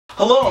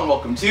Hello and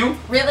welcome to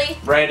Really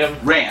Random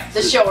Rants,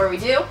 the show where we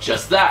do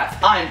just that.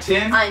 I'm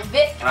Tim. I'm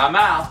Vic. And I'm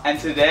Al. And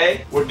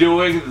today We're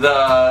doing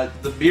the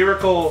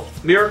miracle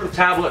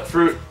tablet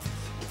fruit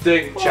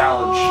thing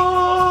challenge.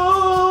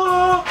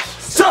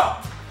 So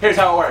here's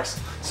how it works.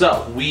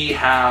 So we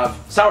have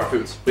sour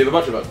foods. We have a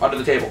bunch of them under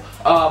the table.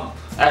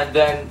 And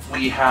then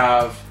we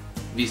have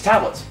these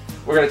tablets.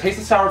 We're gonna taste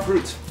the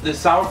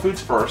sour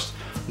foods first.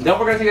 Then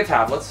we're gonna take the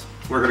tablets.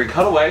 We're gonna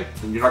cut away,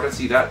 and you're not gonna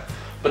see that.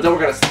 But then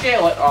we're gonna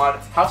scale it on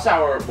how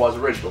sour it was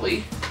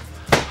originally,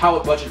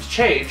 how much it's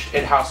changed,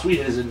 and how sweet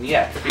it is in the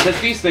end. Because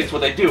these things, what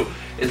they do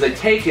is they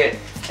take it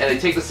and they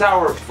take the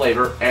sour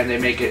flavor and they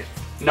make it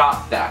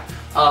not that.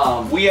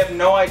 we have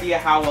no idea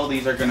how well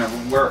these are gonna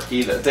work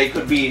either. They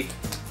could be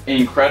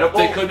incredible.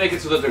 They could make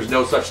it so that there's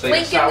no such thing as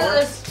Link sour. in the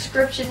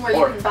description where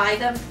you can buy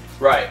them.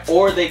 Right.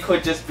 Or they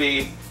could just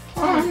be.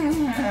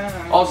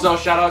 Also,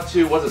 shout out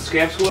to, was it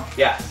Scam School?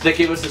 Yes. They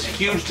gave us this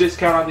huge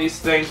discount on these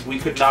things. We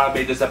could not have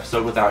made this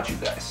episode without you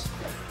guys.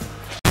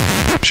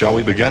 Shall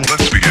we begin?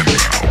 Let's begin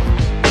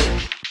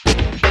now.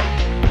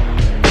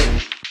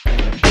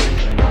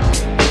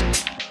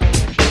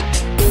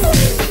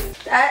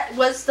 That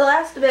was the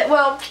last of it.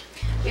 Well,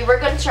 we were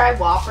going to try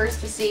Whoppers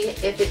to see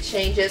if it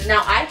changes.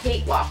 Now, I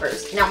hate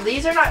Whoppers. Now,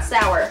 these are not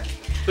sour.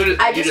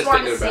 I just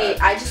want to see.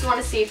 I just want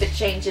to see if it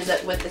changes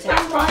it with the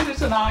That's tablet. right,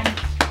 it's a 9.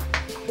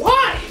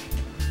 Why?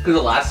 Because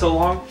it lasts so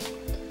long?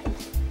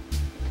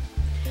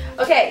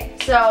 Okay,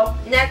 so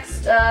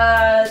next,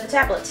 the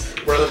tablets.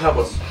 Where are the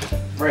tablets?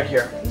 Right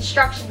here.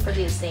 Instruction for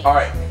these things.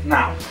 Alright,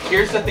 now,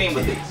 here's the thing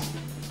with these.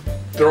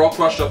 They're all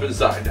crushed up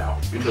inside now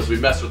because we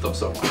messed with them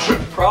so much.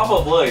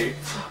 Probably.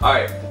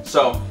 Alright,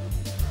 so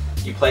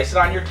you place it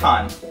on your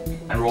tongue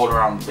and roll it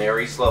around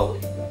very slowly.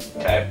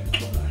 Okay?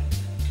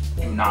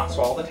 Do not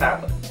swallow the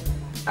tablet.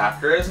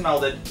 After it is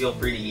melted, feel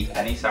free to eat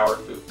any sour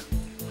food.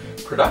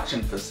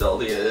 Production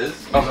facility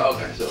is.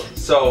 Okay,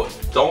 So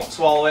don't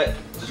swallow it.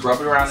 Just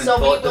rub it around So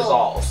until we it will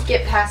dissolves.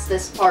 skip past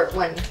this part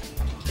when.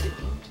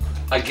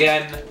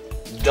 Again,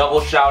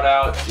 double shout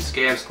out to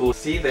Scam School.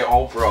 See, they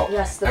all broke.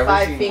 Yes, the Every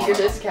 5-finger single one.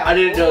 discount. I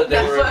didn't know that they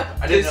That's were. what-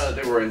 I didn't know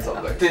that they were in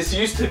something. This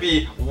used to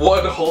be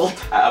one whole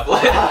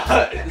tablet.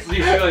 So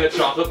you feel like a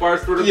chocolate bar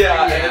sort of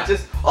Yeah, thing? and it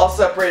just all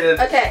separated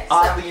Okay, so-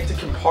 oddly into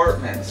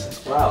compartments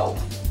as well.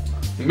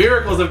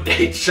 Miracles of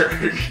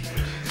nature.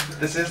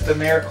 This is the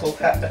miracle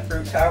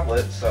fruit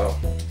tablet, so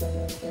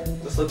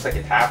this looks like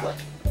a tablet.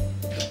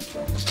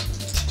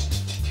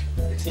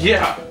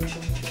 Yeah.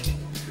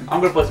 I'm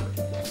gonna place it.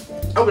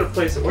 I'm gonna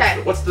place it.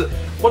 Okay. What's the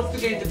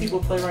game that people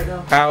play right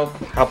now?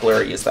 How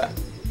blurry is that?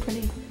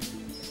 Pretty.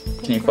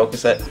 Can you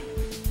focus it?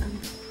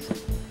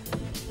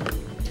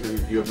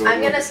 You have no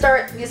I'm gonna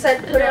start. You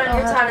said put it on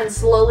your tongue and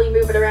slowly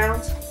move it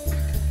around.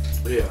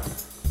 Yeah.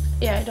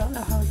 Yeah, I don't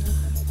know how to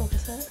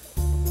focus it.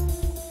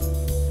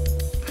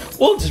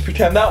 We'll just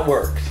pretend that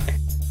worked.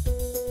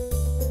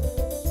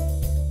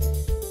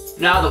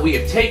 Now that we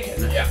have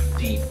taken Yeah.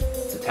 the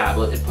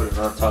tablet and put it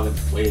on our tongue and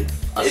waited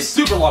a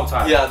super long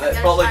time. Yeah, that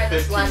I'm felt gonna like try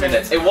this 15 lemon.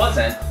 minutes. It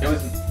wasn't. It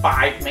was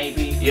 5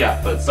 maybe. Yeah,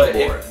 but so But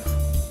it- boring.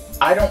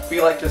 I don't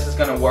feel like this is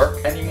gonna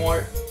work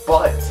anymore,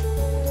 but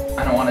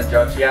I don't want to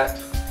judge yet.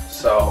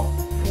 So,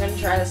 I'm gonna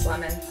try this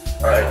lemon.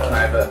 all right, can I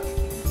have a?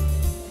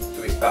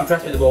 Do we?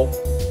 Pass me the bowl.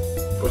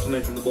 Pour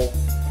something from the bowl.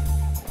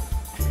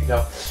 Here you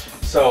go.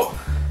 So,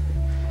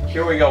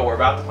 here we go. We're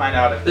about to find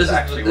out if this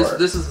actually works.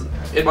 This is,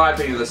 in my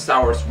opinion, the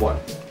sourest one.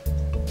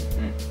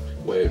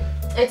 Wait.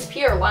 It's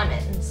pure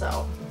lemon,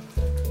 so.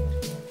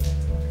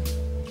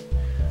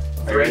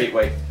 Are you ready?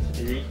 Wait.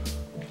 3,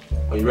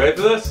 Are you ready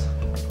for this?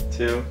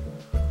 2,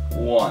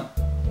 1.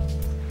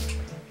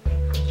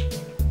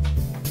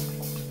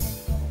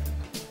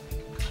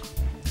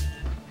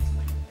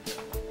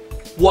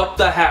 What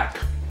the heck?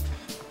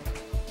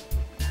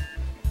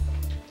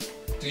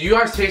 Do you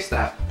guys taste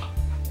that?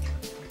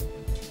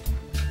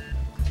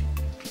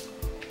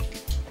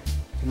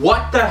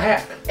 What the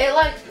heck? It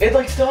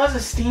It still has a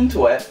steam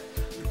to it.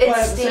 it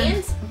But-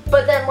 stings,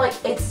 but then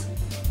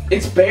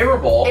It's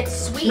bearable. it's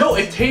sweet. No,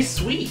 it tastes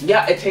sweet.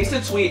 Yeah, it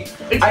tasted sweet.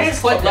 It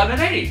tastes like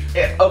lemonade.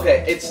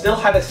 Okay, it still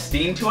had a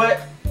steam to it,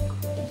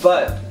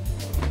 but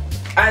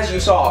as you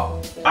saw,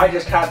 I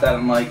just had that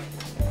in like,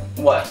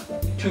 what,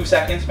 2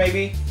 seconds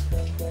maybe?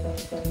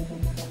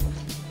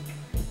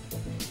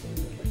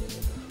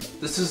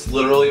 This is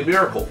literally a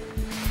miracle.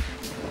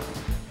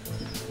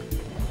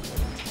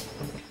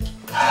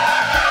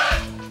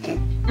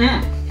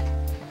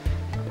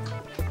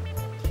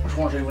 Which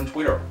one's even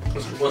sweeter?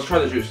 Let's try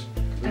the juice.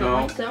 I No.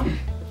 don't think so.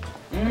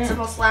 It's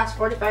supposed to last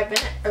 45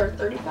 minutes or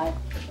 35.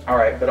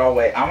 Alright, but I'll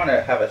wait. I'm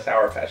gonna have a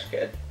Sour Patch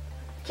Kid.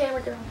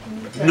 Camera girl.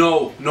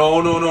 No.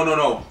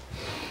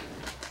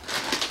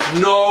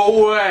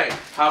 No way.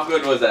 How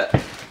good was that?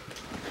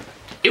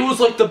 It was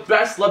like the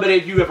best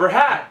lemonade you ever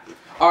had.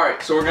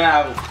 Alright, so we're gonna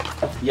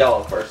have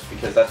yellow first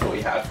because that's what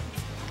we have.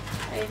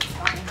 Okay,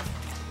 fine.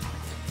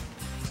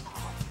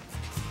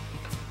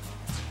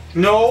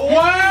 No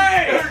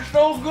way! They're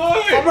so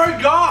good! Oh my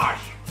gosh!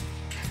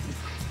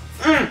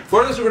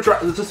 Where are the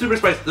super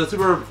spice, the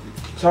super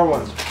sour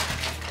ones?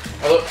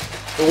 Are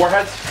the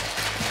warheads?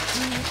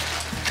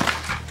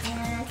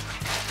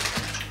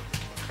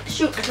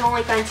 Shoot, I can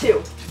only find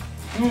 2.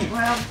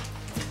 Well,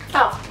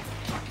 oh,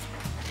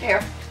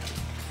 here.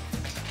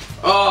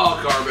 Oh,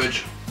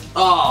 garbage.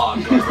 Oh,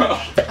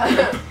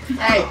 garbage.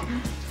 Hey.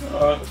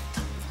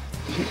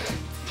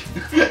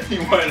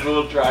 You wanted a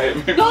little try at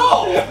me?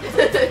 No!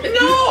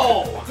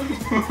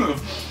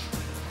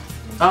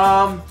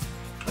 No!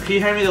 Can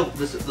you hand me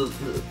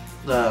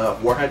the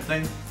warhead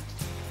thing?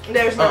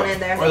 There's none in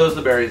there. Or are those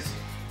the berries?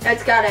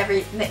 It's got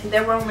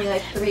there were only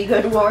like 3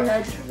 good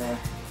warheads in there.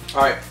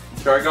 Alright,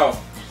 here I go.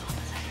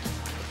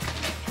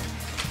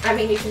 I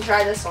mean, you can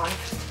try this one.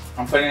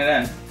 I'm putting it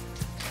in.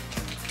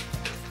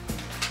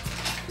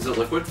 Is it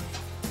liquid?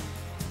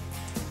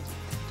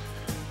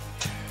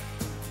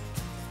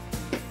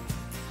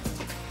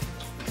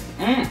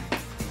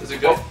 Is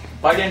it good? Oh,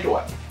 bite into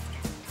it.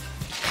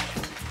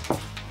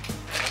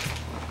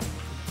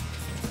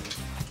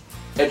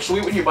 It's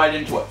sweet when you bite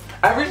into it.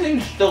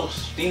 Everything's still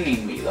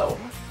stinging me though,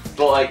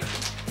 but like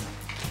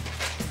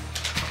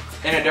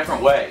in a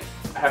different way.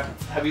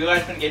 Have you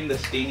guys been getting the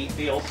stingy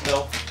feel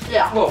still?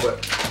 Yeah. A little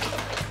bit.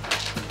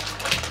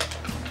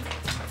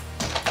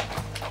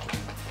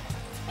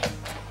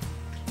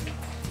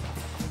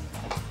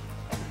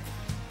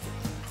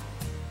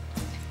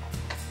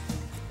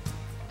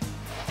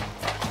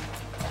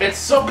 It's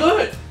so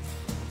good!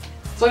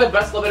 It's like the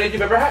best lemonade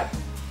you've ever had.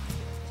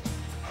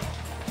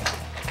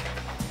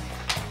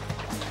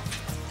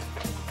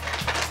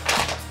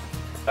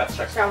 That's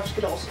right. Sour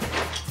Skittles.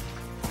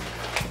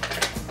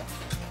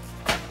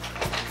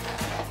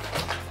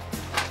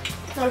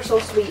 They're so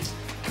sweet.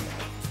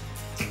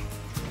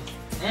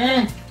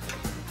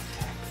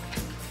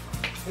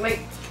 Wait,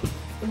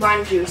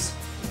 lime juice.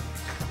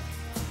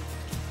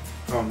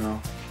 Oh no.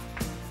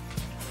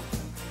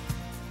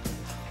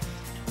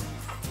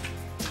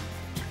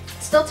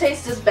 Still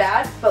tastes as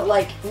bad, but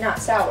like not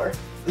sour.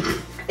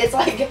 It's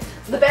like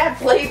the bad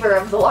flavor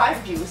of the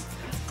lime juice,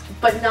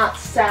 but not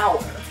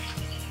sour.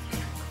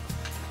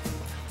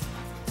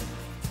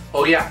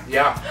 Oh yeah,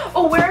 yeah.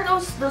 Oh, where are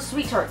those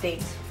sweet tart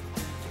things?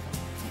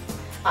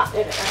 Ah,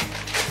 there they are.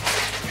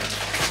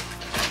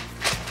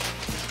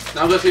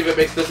 Now let's see if it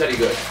makes this any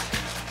good. I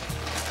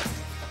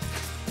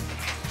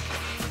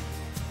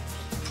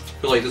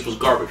feel like this was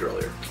garbage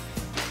earlier.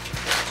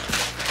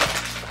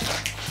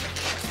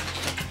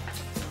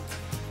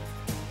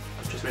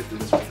 Just make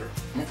this better.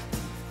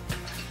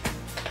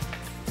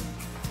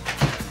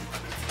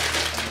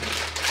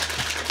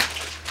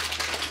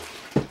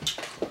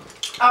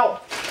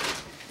 Oh.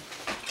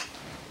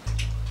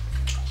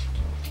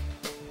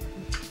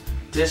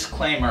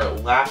 Disclaimer,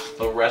 lasts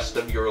the rest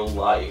of your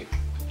life.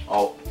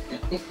 Oh.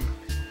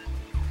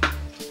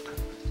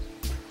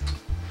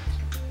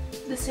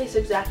 This tastes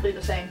exactly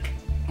the same.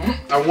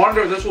 I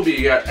wonder if this will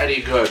be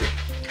any good.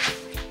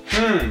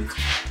 Does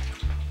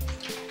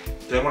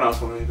anyone else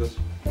want to eat this?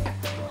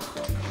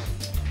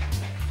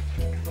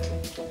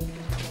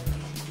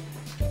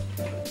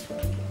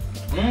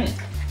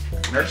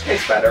 Yours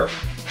tastes better.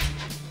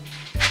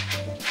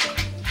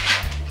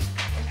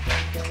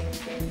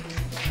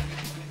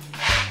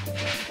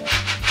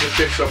 This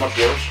tastes so much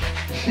worse.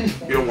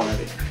 You don't want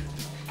any.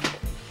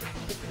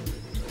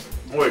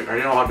 Oh, wait, I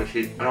don't have the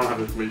sheet. I don't have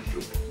this meat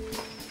soup.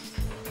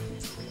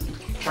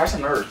 Try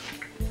some nerds.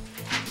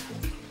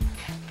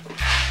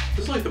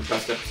 This is like the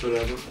best episode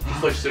ever.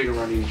 It's like sitting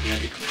around eating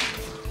candy.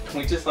 Can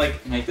we just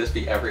like make this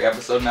be every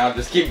episode now?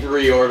 Just keep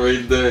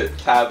reordering the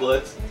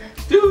tablets.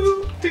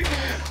 Dude,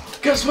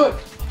 guess what?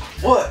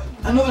 What?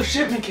 Another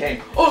shipment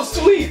came. Oh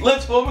sweet,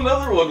 let's film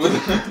another one with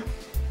it.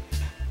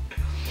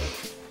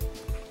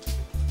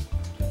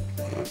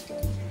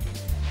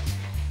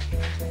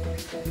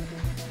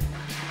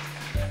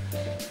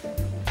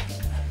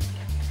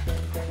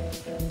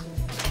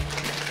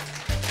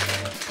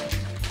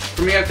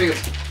 For me, I think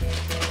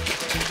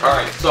it's...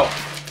 Alright, so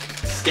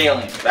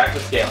scaling. Back to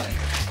scaling.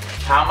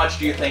 How much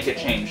do you think it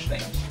changed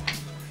things?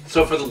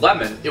 So for the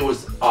lemon, it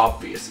was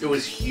obvious. It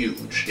was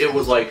huge. It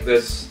was like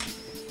this...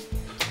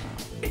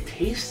 It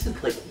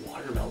tasted like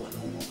watermelon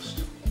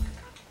almost.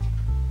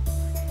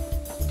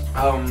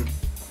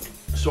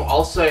 So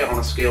I'll say on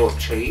a scale of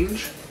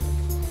change,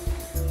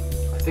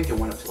 I think it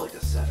went up to like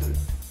a 7.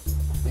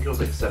 I think it was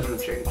like a 7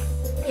 of change.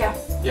 Yeah.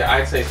 Yeah,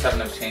 I'd say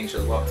 7 of change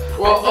as well.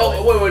 Well,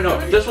 oh, wait, no.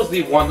 This was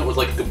the one that was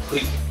like a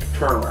complete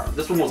turnaround.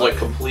 This one was like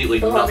completely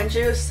The lemon nuts.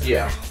 juice.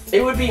 Yeah.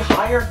 It would be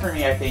higher for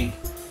me, I think,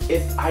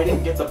 if I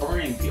didn't get the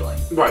burning feeling.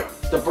 Right.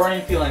 The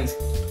burning feelings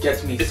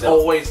gets me It's still.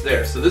 always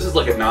there. So this is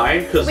like a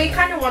 9 because We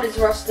kind of wanted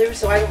to rush through,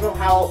 so I don't know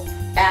how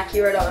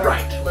accurate our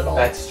little.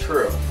 That's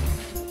true.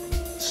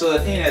 So the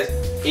thing is,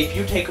 if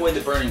you take away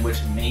the burning,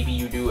 which maybe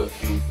you do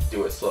if you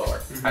do it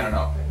slower, I don't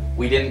know.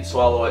 We didn't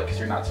swallow it because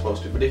you're not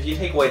supposed to. But if you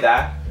take away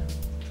that,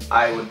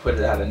 I would put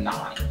it at a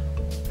 9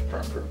 for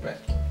improvement.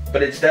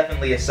 But it's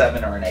definitely a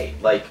 7 or an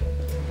 8. Like,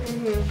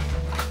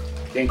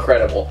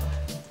 incredible.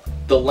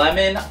 The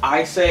lemon,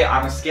 I say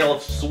on a scale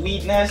of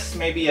sweetness,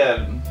 maybe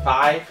a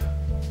 5.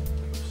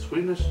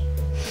 Sweetness.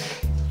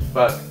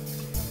 But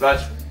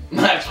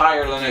that's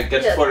higher than it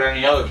gets put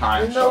any other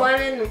time. The So.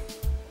 lemon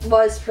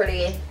was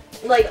pretty,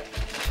 like,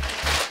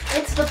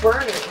 it's the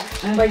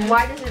burning. Like,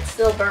 why does it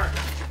still burn?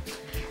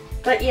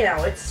 But, you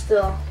know, it's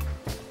still...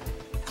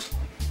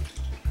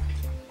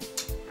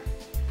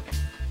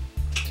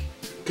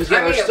 Because,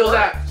 yeah, there's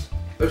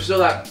still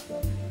that...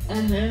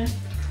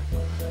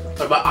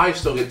 Like, my eyes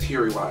still get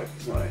teary-eyed.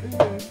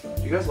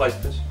 Do you guys like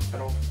this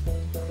at all?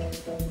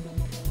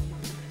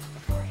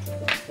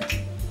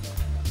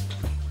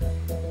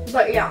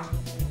 But, yeah.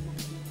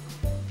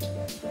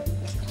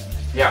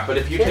 Yeah, but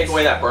if you take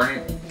away that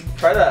burning,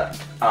 try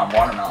that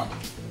watermelon.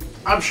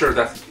 I'm sure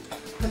that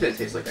didn't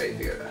taste like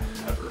anything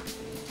ever.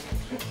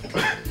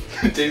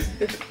 It tastes...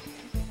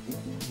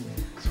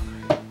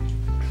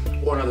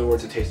 Or in other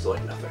words, it tasted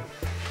like nothing.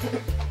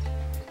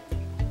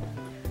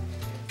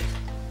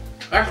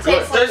 That's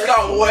good. Like this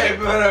got way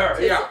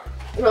better. Yeah.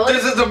 Really?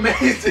 This is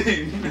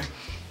amazing.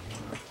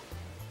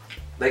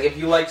 Like if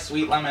you like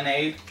sweet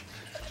lemonade.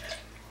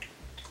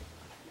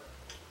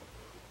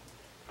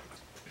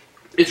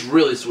 It's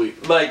really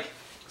sweet. Like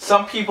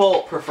some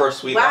people prefer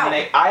sweet Wow.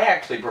 lemonade. I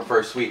actually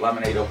prefer sweet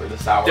lemonade over the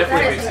sour.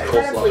 Definitely That is makes the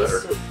coleslaw incredibly better.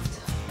 sweet.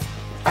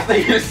 I thought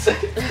you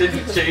said it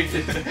didn't change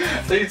it.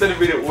 I thought you said it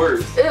made it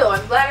worse. Ew,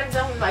 I'm glad I'm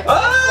done with my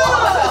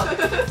Ah!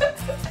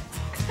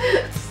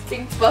 coleslaw.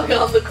 Stink bug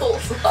on the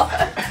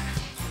coleslaw.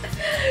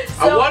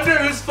 I wonder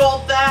whose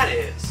fault that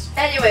is.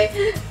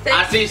 Anyway,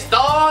 I see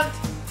stunt.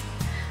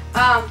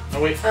 oh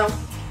wait.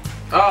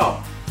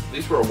 Oh,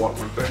 these were a one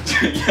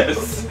thing.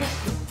 Yes.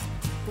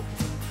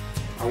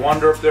 I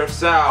wonder if they're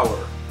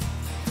sour.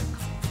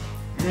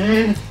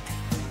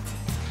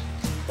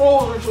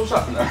 Oh, they're so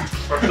sour.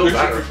 Or still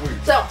better.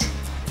 so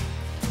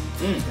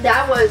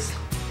that was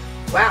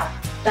wow.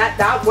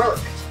 That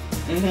worked.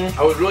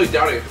 I was really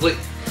doubting it. Like,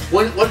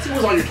 once it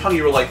was on your tongue,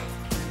 you were like,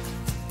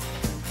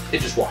 it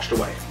just washed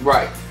away.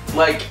 Right.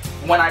 Like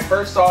when I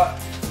first saw it,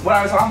 when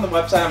I was on the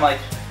website, I'm like,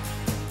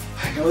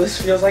 I know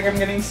this feels like I'm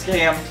getting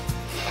scammed,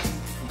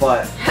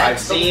 but I've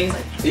seen.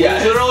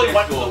 Yeah, literally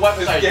went to the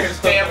website,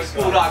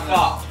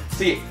 scamschool.com.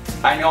 See,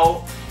 I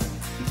know,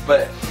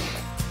 but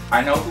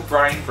I know who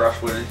Brian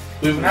Brushwood is.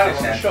 We've had him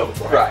on the show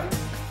before. Right.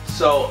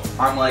 So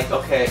I'm like,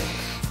 okay,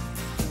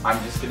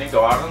 I'm just gonna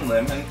go out on a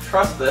limb and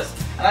trust this.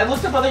 And I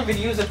looked up other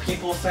videos of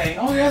people saying,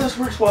 oh yeah, this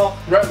works well.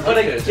 Right, But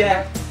they did.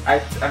 again,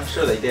 I'm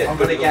sure they did.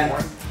 But again,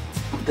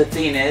 the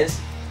thing is,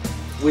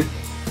 with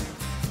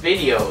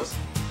videos,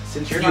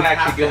 since you're not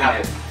actually doing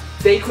it,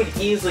 they could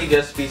easily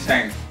just be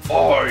saying,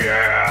 oh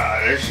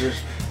yeah, this is.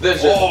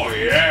 Oh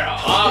yeah,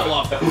 I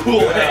love the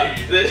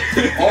Kool-Aid.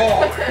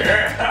 Oh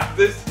yeah,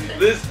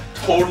 this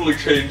totally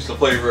changed the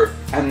flavor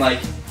and like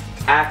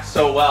acts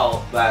so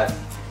well that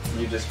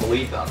you just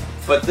believe them.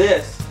 But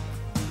this,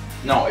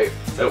 no,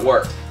 it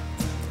worked.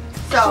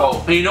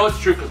 So and you know it's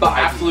true because the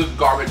absolute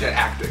garbage at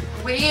acting.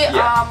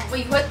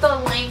 we put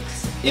the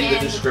links In the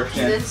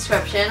description. In the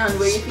description on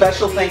where you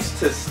Special can thanks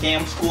to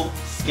Scam School,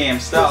 Scam for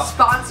Stuff,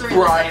 sponsoring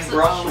Brian this episode.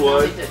 Brushwood.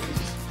 No, they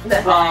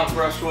didn't.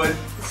 Brushwood,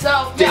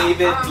 So yeah,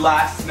 David,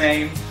 last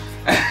name.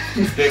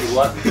 David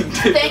what?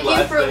 thank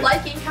you for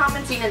liking,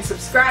 commenting, and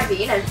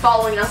subscribing, and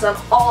following us on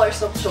all our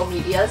social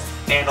medias.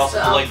 And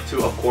also the link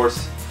to, of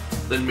course,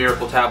 the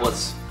Miracle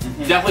Tablets.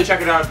 Definitely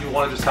check it out if you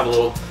want to just have a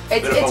little.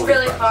 It's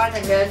really fun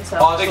and good. So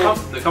Also,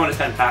 They come in a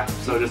 10-pack,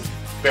 so just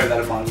bear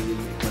that in mind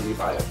when you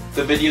buy it.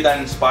 the video that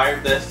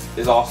inspired this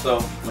is also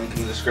linked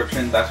in the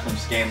description. That's from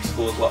Scam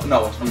School as well.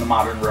 No, it's from the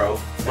Modern Row.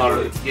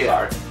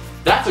 Yeah.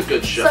 That's a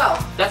good show.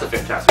 So, that's a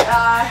fantastic.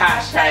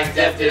 Hashtag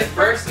Dev did it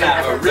first and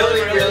have a really,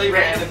 really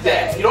random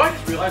day. You know, I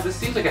just realized this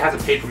seems like it has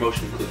a paid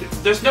promotion included.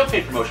 There's no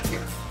paid promotion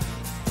here.